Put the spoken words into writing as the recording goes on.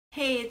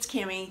Hey, it's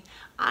Cami.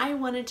 I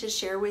wanted to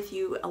share with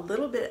you a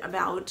little bit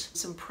about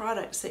some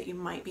products that you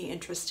might be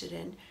interested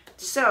in.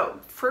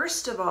 So,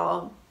 first of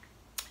all,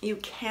 you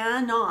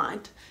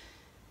cannot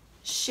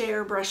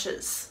share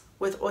brushes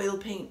with oil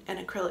paint and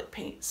acrylic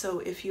paint. So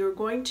if you're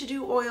going to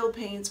do oil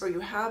paints or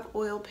you have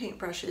oil paint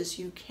brushes,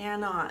 you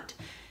cannot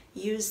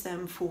use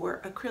them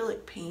for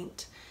acrylic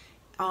paint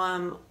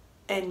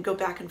and go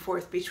back and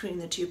forth between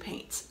the two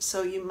paints.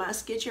 So you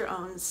must get your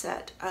own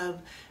set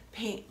of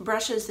paint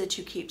brushes that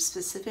you keep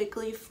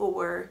specifically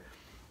for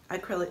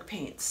acrylic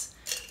paints.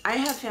 I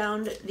have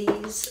found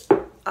these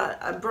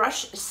a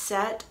brush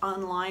set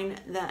online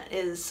that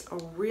is a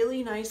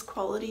really nice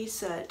quality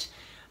set.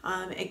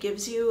 It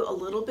gives you a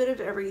little bit of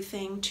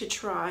everything to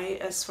try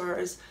as far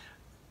as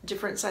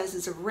different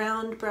sizes of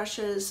round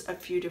brushes, a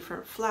few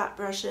different flat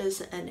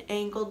brushes, an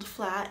angled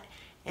flat,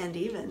 and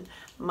even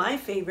my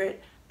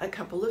favorite, a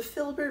couple of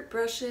filbert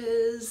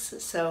brushes.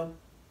 So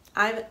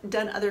I've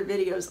done other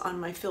videos on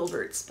my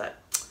filberts, but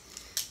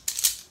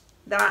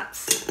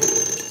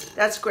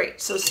that's great.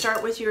 So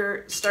start with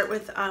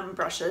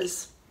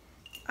brushes.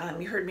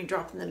 You heard me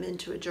dropping them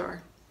into a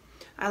jar.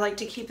 I like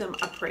to keep them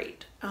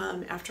upright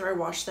after I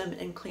wash them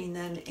and clean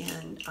them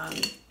and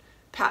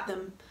pat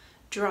them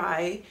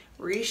dry,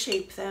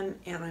 reshape them,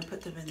 and I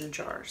put them in the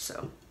jar.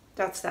 So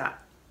that's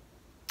that.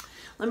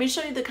 Let me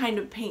show you the kind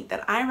of paint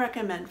that I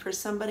recommend for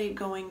somebody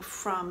going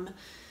from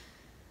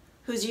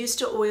who's used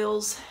to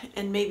oils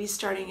and maybe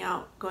starting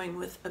out going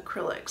with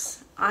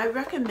acrylics. I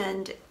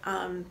recommend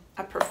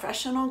a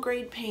professional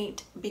grade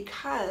paint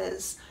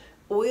because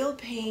oil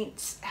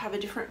paints have a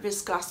different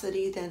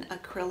viscosity than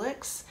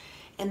acrylics,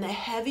 and the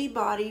heavy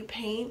body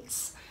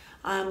paints,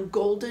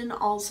 Golden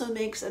also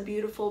makes a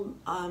beautiful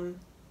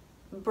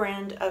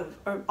brand of,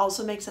 or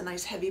also makes a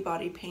nice heavy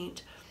body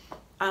paint.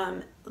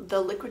 The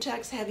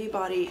Liquitex heavy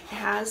body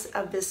has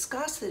a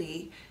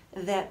viscosity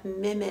that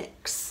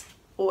mimics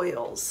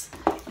oils.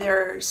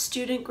 They're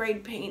student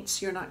grade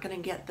paints. You're not going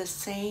to get the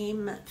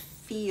same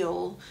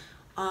feel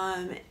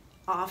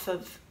off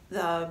of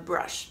the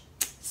brush.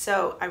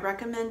 So I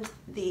recommend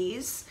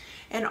these,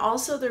 and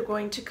also they're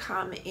going to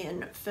come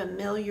in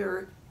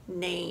familiar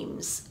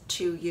names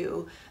to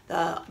you.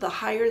 The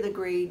higher the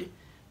grade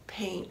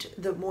paint,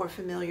 the more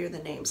familiar the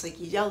names, like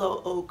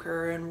yellow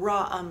ochre and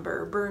raw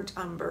umber, burnt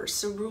umber,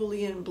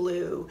 cerulean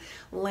blue,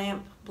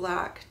 lamp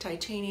black,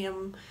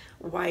 titanium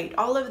white.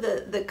 All of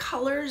the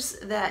colors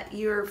that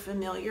you're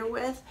familiar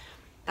with,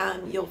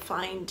 you'll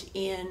find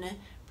in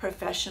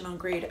professional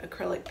grade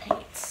acrylic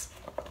paints.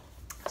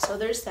 So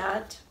there's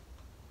that.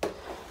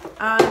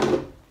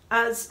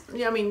 As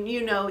I mean,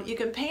 you know, you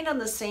can paint on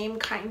the same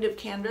kind of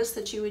canvas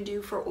that you would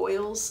do for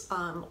oils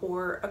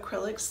or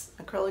acrylics.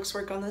 Acrylics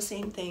work on the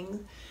same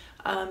thing.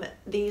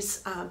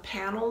 These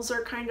panels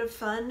are kind of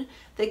fun.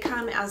 They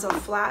come as a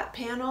flat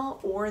panel,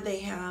 or they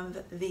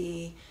have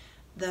the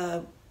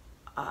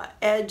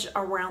edge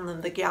around them,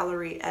 the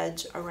gallery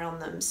edge around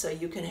them, so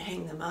you can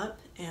hang them up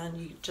and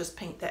you just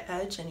paint the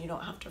edge and you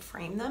don't have to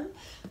frame them.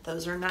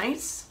 Those are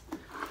nice.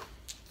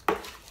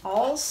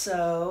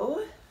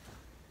 Also,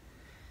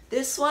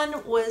 this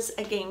one was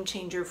a game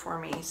changer for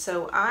me.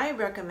 So I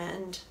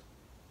recommend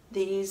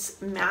these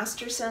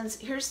Master Sense.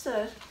 Here's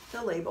the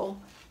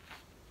label.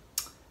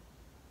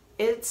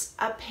 It's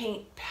a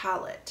paint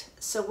palette.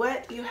 So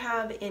what you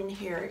have in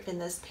here in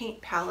this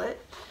paint palette,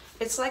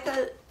 it's like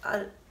a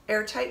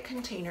airtight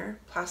container,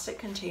 plastic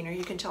container.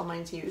 You can tell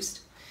mine's used.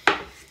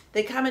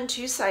 They come in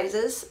two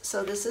sizes.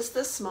 So this is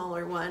the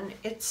smaller one.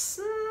 It's,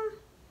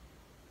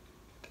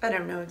 I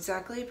don't know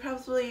exactly,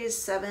 probably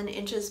 7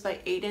 inches by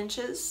 8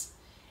 inches.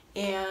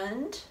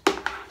 And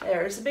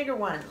there's a bigger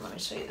one. Let me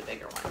show you the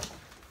bigger one.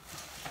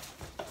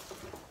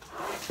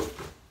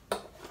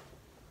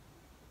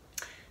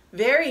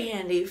 Very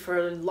handy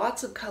for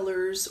lots of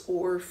colors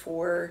or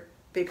for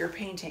bigger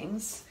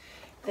paintings.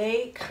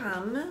 They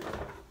come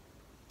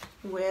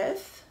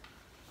with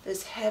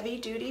this heavy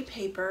duty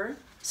paper.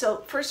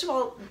 So first of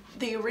all,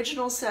 the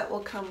original set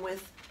will come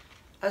with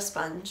a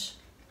sponge.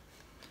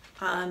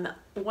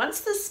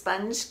 Once the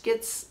sponge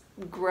gets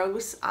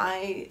gross,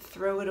 I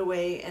throw it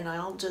away and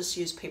I'll just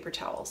use paper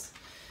towels.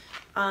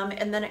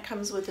 And then it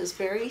comes with this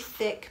very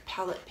thick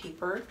palette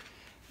paper.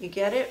 You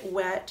get it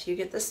wet, you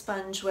get the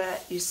sponge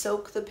wet, you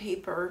soak the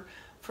paper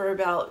for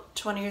about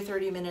 20 or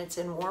 30 minutes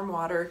in warm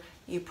water,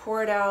 you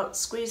pour it out,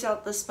 squeeze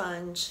out the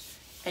sponge,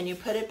 and you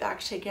put it back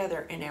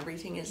together and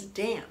everything is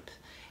damp.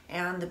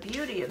 And the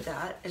beauty of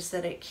that is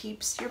that it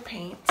keeps your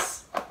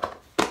paints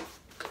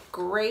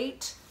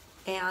great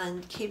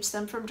and keeps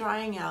them from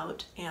drying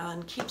out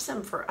and keeps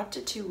them for up to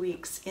 2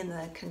 weeks in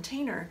the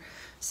container.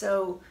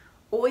 So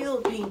oil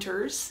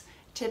painters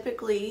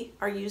typically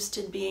are used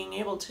to being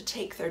able to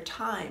take their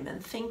time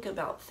and think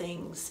about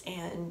things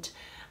and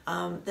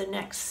the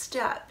next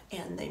step,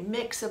 and they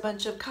mix a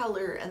bunch of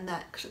color, and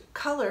that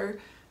color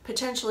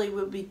potentially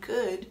would be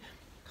good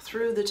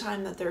through the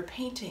time that they're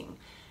painting.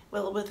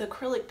 Well, with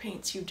acrylic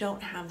paints, you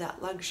don't have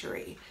that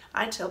luxury.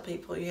 I tell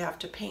people you have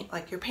to paint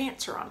like your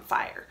pants are on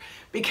fire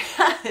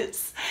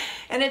because,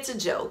 and it's a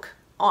joke,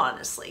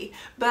 honestly,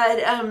 but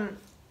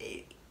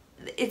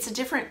it's a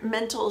different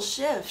mental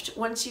shift.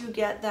 Once you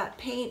get that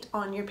paint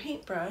on your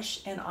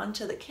paintbrush and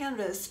onto the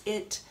canvas,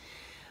 it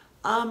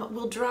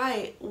will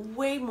dry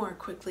way more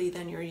quickly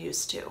than you're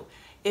used to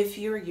if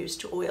you're used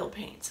to oil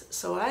paints.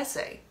 So I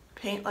say,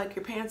 paint like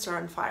your pants are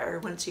on fire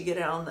once you get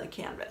it on the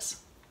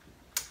canvas.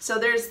 So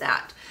there's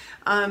that.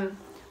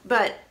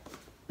 But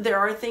there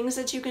are things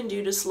that you can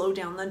do to slow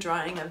down the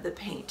drying of the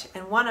paint.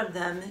 And one of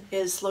them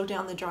is slow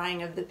down the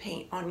drying of the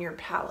paint on your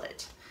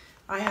palette.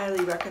 I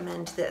highly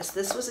recommend this.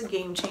 This was a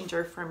game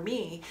changer for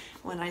me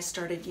when I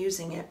started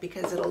using it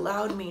because it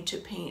allowed me to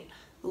paint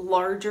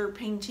larger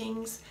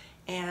paintings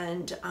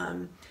and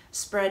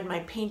spread my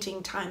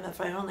painting time. If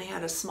I only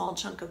had a small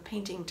chunk of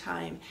painting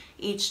time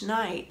each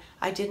night,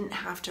 I didn't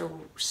have to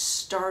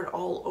start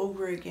all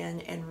over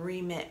again and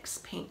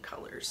remix paint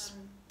colors.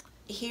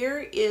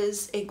 Here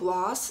is a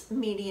gloss,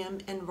 medium,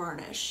 and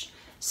varnish.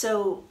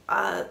 So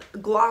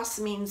gloss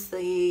means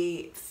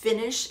the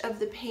finish of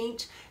the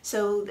paint.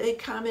 So they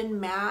come in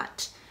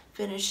matte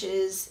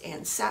finishes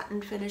and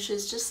satin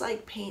finishes, just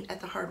like paint at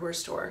the hardware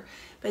store.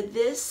 But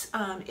this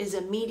is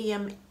a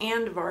medium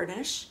and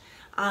varnish.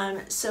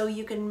 So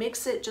you can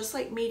mix it just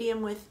like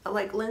medium with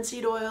like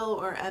linseed oil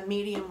or a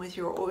medium with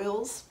your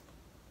oils.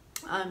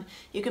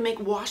 You can make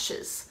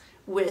washes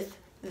with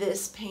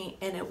this paint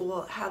and it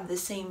will have the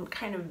same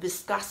kind of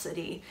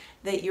viscosity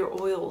that your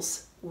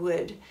oils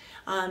would.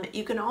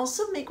 You can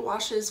also make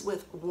washes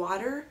with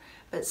water,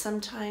 but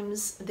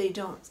sometimes they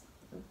don't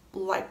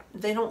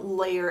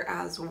layer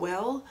as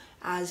well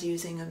as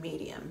using a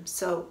medium.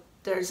 So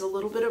there's a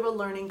little bit of a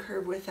learning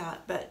curve with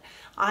that, but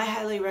I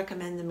highly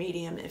recommend the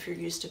medium if you're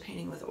used to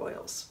painting with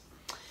oils.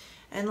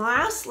 And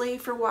lastly,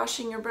 for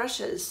washing your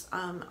brushes,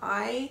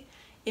 I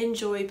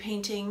enjoy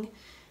painting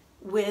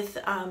with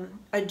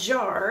a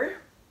jar.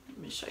 Let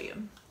me show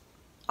you.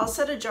 I'll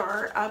set a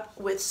jar up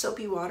with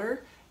soapy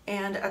water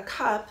and a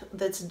cup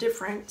that's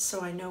different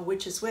so I know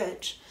which is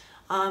which,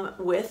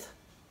 with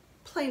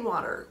plain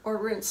water or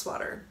rinse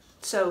water.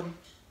 So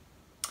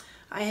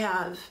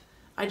I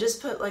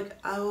just put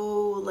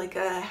like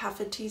a half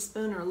a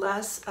teaspoon or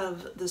less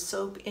of the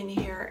soap in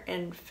here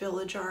and fill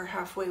a jar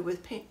halfway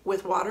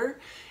with water,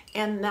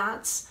 and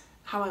that's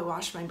how I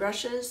wash my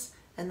brushes.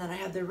 And then I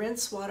have the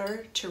rinse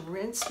water to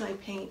rinse my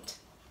paint.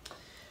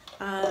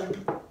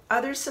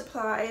 Other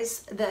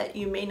supplies that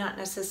you may not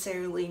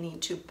necessarily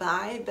need to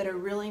buy but are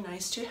really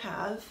nice to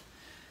have.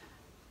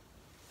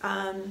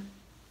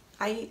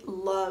 I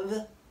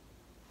love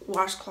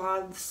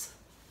washcloths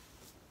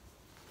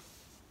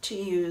to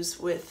use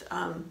with,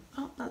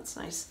 oh, that's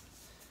nice,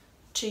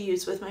 to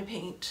use with my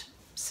paint.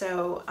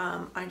 So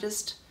I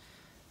just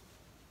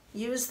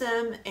use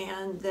them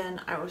and then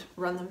I would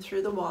run them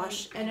through the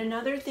wash. And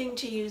another thing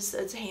to use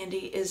that's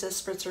handy is a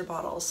spritzer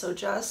bottle. So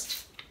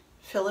just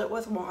fill it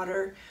with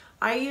water.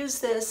 I use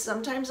this,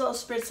 sometimes I'll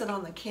spritz it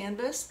on the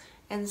canvas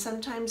and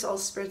sometimes I'll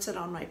spritz it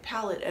on my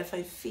palette if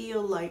I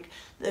feel like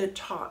the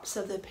tops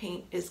of the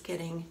paint is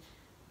getting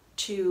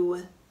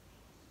too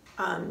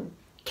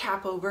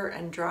cap over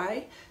and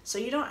dry. So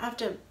you don't have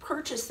to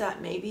purchase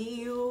that. Maybe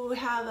you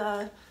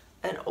have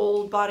an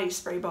old body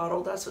spray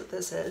bottle, that's what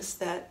this is,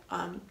 that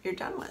you're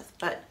done with,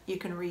 but you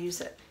can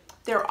reuse it.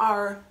 There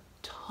are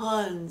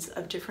tons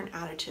of different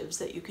additives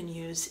that you can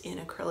use in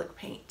acrylic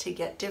paint to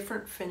get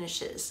different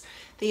finishes.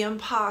 The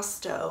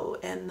impasto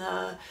and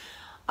the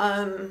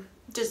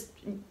just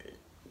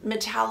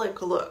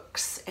metallic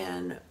looks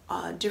and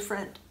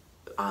different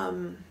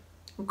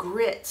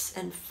grits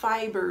and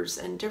fibers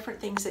and different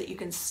things that you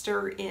can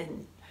stir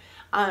in.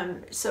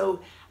 So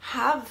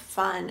have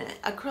fun.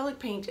 Acrylic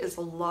paint is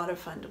a lot of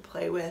fun to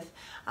play with.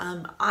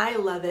 I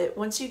love it.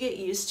 Once you get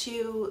used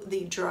to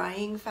the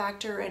drying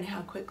factor and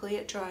how quickly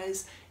it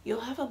dries,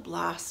 you'll have a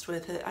blast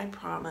with it, I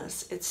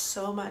promise. It's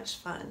so much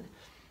fun.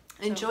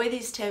 Enjoy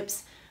these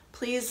tips.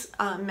 Please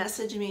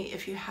message me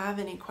if you have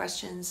any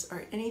questions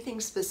or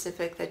anything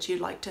specific that you'd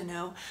like to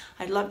know.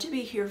 I'd love to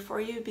be here for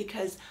you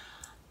because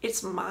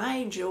it's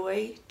my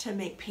joy to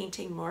make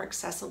painting more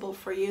accessible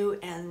for you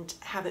and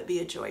have it be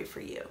a joy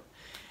for you.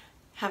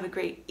 Have a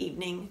great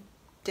evening,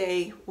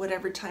 day,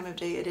 whatever time of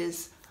day it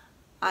is.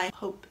 I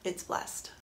hope it's blessed.